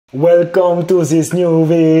Welcome to this new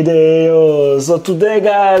video. So today,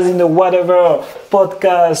 guys, in the Whatever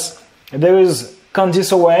podcast, there is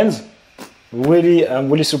Candice Owens. I'm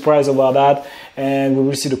really surprised about that, and we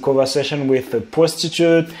will see the conversation with the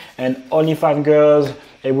prostitute and OnlyFans girls,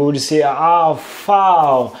 and we will see how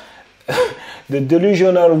far the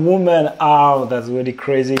delusional women are. That's really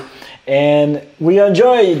crazy, and we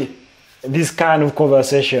enjoyed this kind of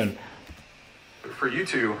conversation. For you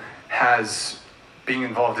two, has being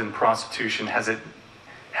involved in prostitution, has it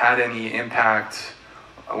had any impact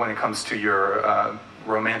when it comes to your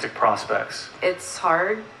romantic prospects? It's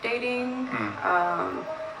hard dating.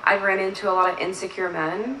 I've ran into a lot of insecure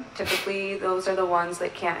men. Typically, those are the ones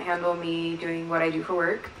that can't handle me doing what I do for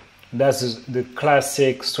work. That's the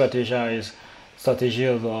classic strategy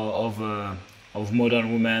of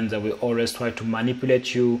modern women, that will always try to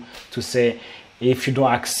manipulate you to say, if you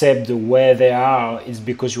don't accept the way they are, it's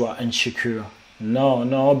because you are insecure.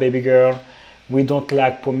 No, baby girl, we don't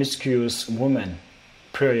like promiscuous women,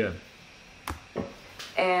 period.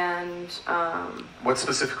 And what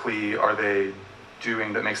specifically are they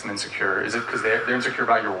doing that makes them insecure? Is it because they're insecure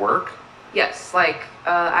about your work? yes, like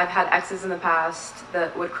I've had exes in the past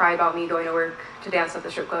that would cry about me going to work to dance at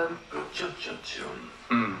the strip club.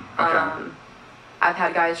 Okay. I've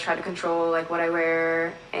had guys try to control like what I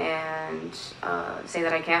wear and say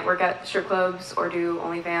that I can't work at strip clubs or do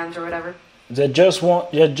OnlyFans or whatever. They just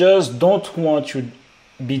don't want you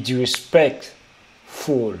to be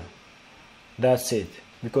disrespectful. That's it.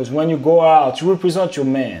 Because when you go out, you represent your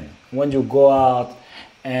man. When you go out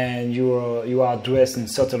and you are dressed in a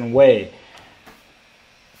certain way,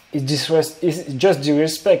 it's just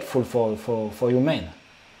disrespectful for your man.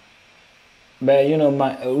 But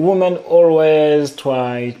women always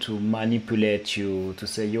try to manipulate you, to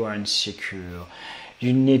say you are insecure.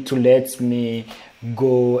 You need to let me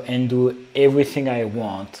go and do everything I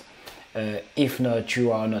want. If not,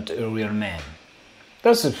 you are not a real man.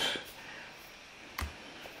 That's it.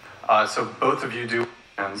 So both of you do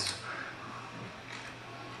OnlyFans.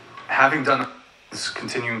 Having done this,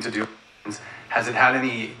 continuing to do OnlyFans, has it had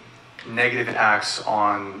any negative impacts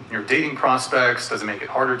on your dating prospects? Does it make it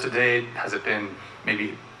harder to date? Has it been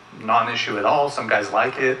maybe non-issue at all? Some guys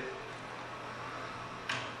like it.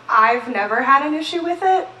 I've never had an issue with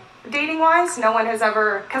it, dating-wise. No one has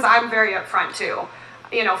ever, because I'm very upfront too.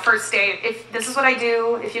 First date, if this is what I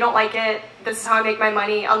do, if you don't like it, this is how I make my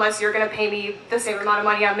money. Unless you're going to pay me the same amount of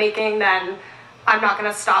money I'm making, then I'm not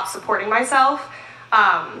going to stop supporting myself.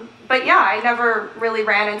 But yeah, I never really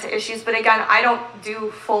ran into issues. But again, I don't do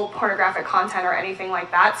full pornographic content or anything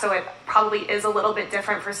like that. So it probably is a little bit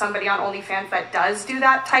different for somebody on OnlyFans that does do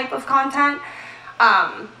that type of content.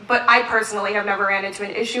 But I personally have never ran into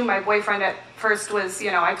an issue. My boyfriend at first was,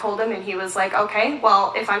 I told him and he was like, okay,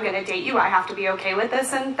 well, if I'm going to date you, I have to be okay with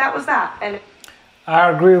this. And that was that. And I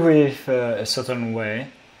agree with a certain way.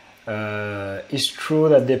 It's true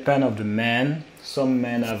that depend of the man. Some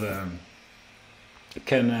men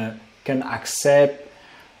can accept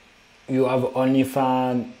you have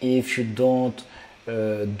OnlyFans if you don't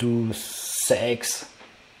do sex,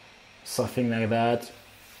 something like that.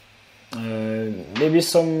 Maybe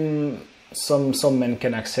some men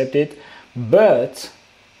can accept it, but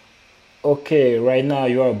okay, right now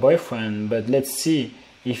you are a boyfriend, but let's see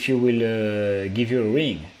if you will give you a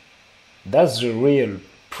ring. That's the real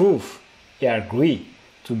proof he agree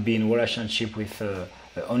to be in a relationship with an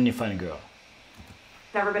OnlyFans girl.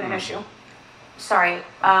 never been an issue. Sorry,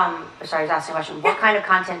 I was asking a question. What kind of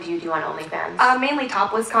content do you do on OnlyFans? Mainly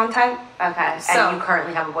topless content. Okay, and you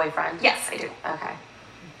currently have a boyfriend? Yes, I do. Okay.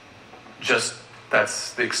 Just,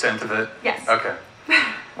 that's the extent of it? Yes. Okay.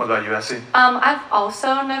 What about you, Essie? I've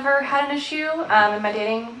also never had an issue in my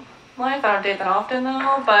dating life. I don't date that often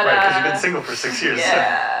though, but Right, because you've been single for 6 years.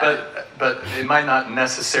 Yeah. But it might not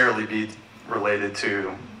necessarily be related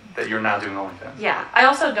to that you're now doing OnlyFans. yeah, I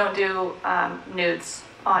also don't do nudes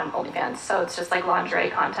on OnlyFans, so it's just like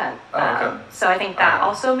lingerie content. Oh, okay. So I think that Okay.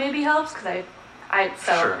 also maybe helps because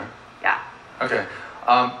Sure. yeah. Okay.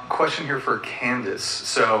 Question here for Candice.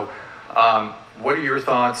 So, what are your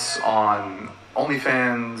thoughts on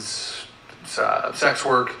OnlyFans, sex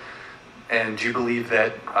work, and do you believe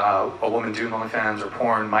that a woman doing OnlyFans or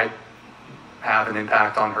porn might have an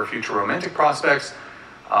impact on her future romantic prospects?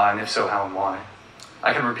 And if so, how and why?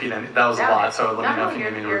 I can repeat it. That was a lot, so let me know if you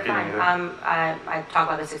need me to repeat anything. I talk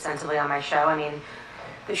about this extensively on my show. I mean,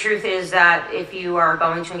 the truth is that if you are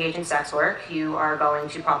going to engage in sex work, you are going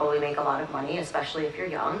to probably make a lot of money, especially if you're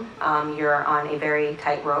young. You're on a very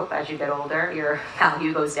tight rope. As you get older, your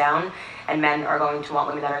value goes down, and men are going to want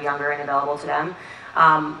women that are younger and available to them.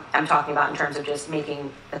 I'm talking about in terms of just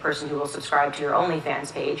making the person who will subscribe to your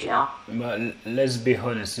OnlyFans page, you know. But let's be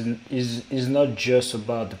honest, it's not just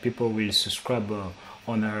about the people who will subscribe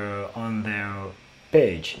on their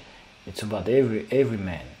page. It's about every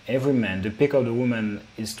man. Every man. The peak of the woman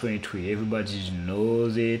is 23. Everybody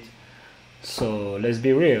knows it. So let's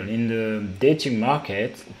be real. In the dating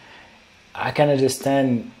market, I can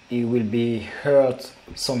understand it will be hurt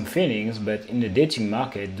some feelings, but in the dating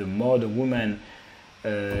market, the more the woman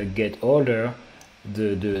get older,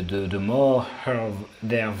 the more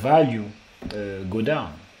their value go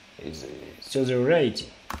down. It's just a reality.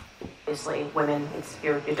 Obviously, women,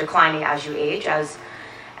 you're declining as you age,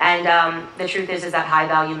 and the truth is that high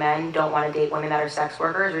value men don't want to date women that are sex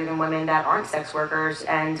workers or even women that aren't sex workers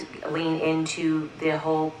and lean into the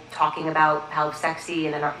whole talking about how sexy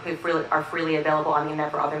and are freely available on the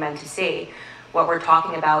internet for other men to see. What we're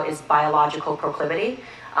talking about is biological proclivity.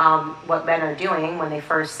 What men are doing when they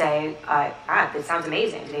first say, this sounds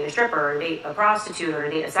amazing, to date a stripper or date a prostitute or to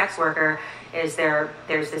date a sex worker, is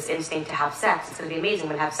there's this instinct to have sex. It's going to be amazing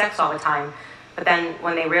to have sex all the time. But then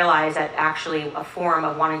when they realize that actually a form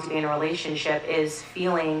of wanting to be in a relationship is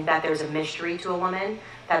feeling that there's a mystery to a woman,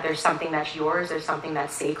 that there's something that's yours, there's something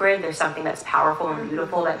that's sacred, there's something that's powerful and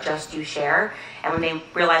beautiful that just you share. And when they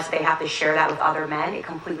realize they have to share that with other men, it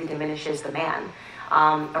completely diminishes the man.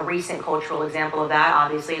 A recent cultural example of that,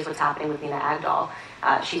 obviously, is what's happening with Nina Agdal.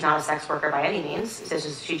 She's not a sex worker by any means.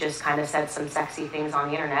 She just kind of said some sexy things on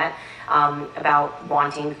the internet about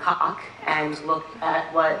wanting cock, and look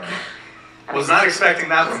at what... Was not expecting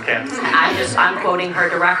that from Candace. I'm quoting her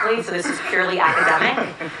directly, so this is purely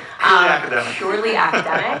academic. Purely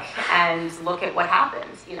academic, and look at what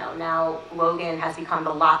happens. You know, now Logan has become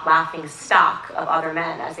the laughing stock of other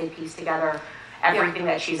men as they piece together everything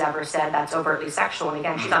that she's ever said that's overtly sexual. And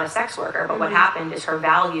again, she's not a sex worker, but what happened is her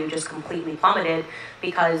value just completely plummeted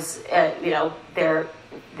because, they're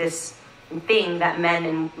this thing that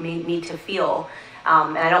men need to feel.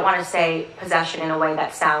 And I don't want to say possession in a way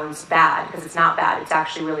that sounds bad, because it's not bad. It's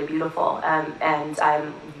actually really beautiful. And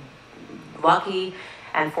I'm lucky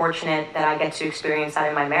and fortunate that I get to experience that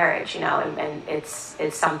in my marriage, and it's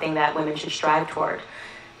something that women should strive toward.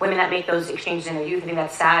 Women that make those exchanges in their youth, I think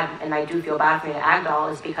that's sad, and I do feel bad for Nina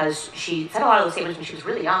Agdal, is because she said a lot of those statements when she was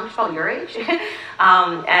really young. She's probably your age.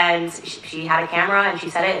 And she had a camera, and she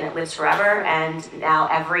said it, and it lives forever. And now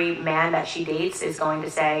every man that she dates is going to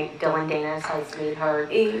say, Dylan Danis has made her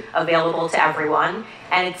available to everyone.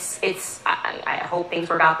 And I hope things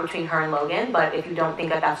work out between her and Logan, but if you don't think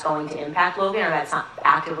that that's going to impact Logan, or that's not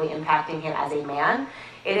actively impacting him as a man,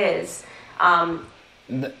 it is.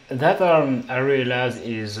 That I realize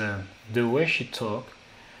is the way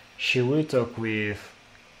she will talk with,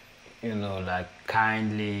 like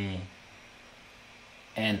kindly,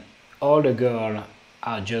 and all the girls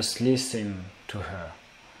are just listening to her.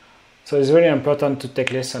 So it's really important to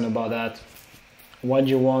take lesson about that. When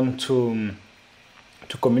you want to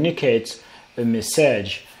communicate a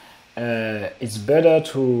message, it's better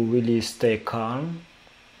to really stay calm.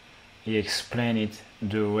 You explain it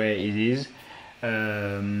the way it is.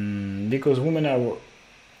 Because women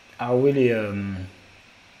are really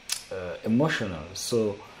emotional.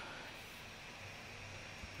 So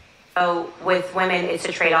with women, it's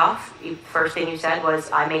a trade-off. First thing you said was,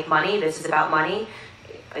 I make money, this is about money.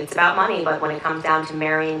 It's about money, but when it comes down to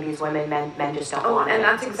marrying these women, men just don't want it. And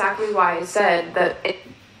that's exactly why I said that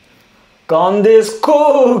Candace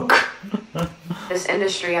Cook! This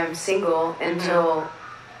industry, I'm single until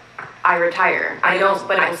I retire. But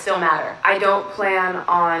it will still matter. I don't plan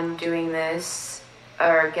on doing this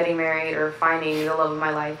or getting married or finding the love of my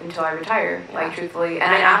life until I retire, like truthfully.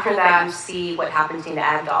 And then after that, you see what happens to Nina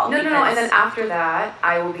Agdal. No. And then after that,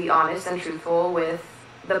 I will be honest and truthful with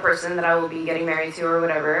the person that I will be getting married to or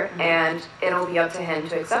whatever, and it'll be up to him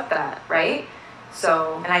to accept that, right?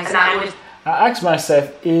 So, I ask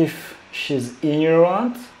myself if she's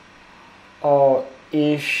ignorant or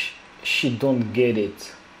if she don't get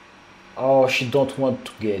it, or she don't want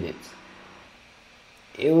to get it.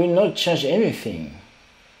 It will not change anything.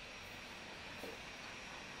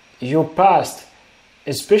 Your past,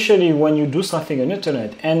 especially when you do something on the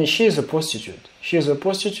internet, and she is a prostitute. She is a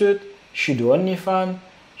prostitute. She do OnlyFans.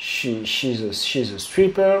 She's a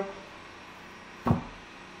stripper.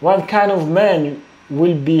 What kind of man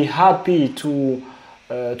will be happy to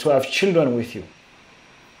have children with you?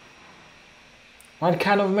 What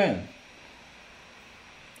kind of man?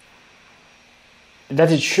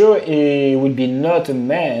 That is sure it will be not a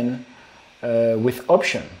man with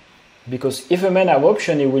option, because if a man have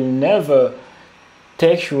option, he will never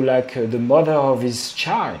take you like the mother of his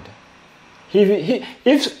child.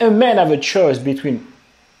 If a man have a choice between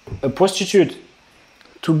a prostitute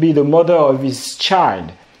to be the mother of his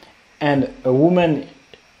child and a woman,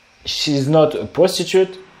 she's not a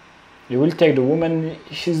prostitute, he will take the woman,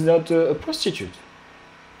 she's not a prostitute.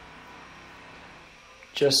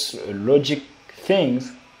 Just logic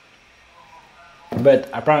things, but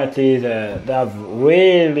apparently they have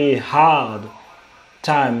really hard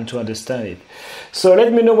time to understand it. So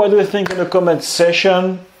let me know what you think in the comment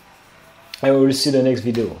section, and we will see the next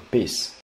video. Peace.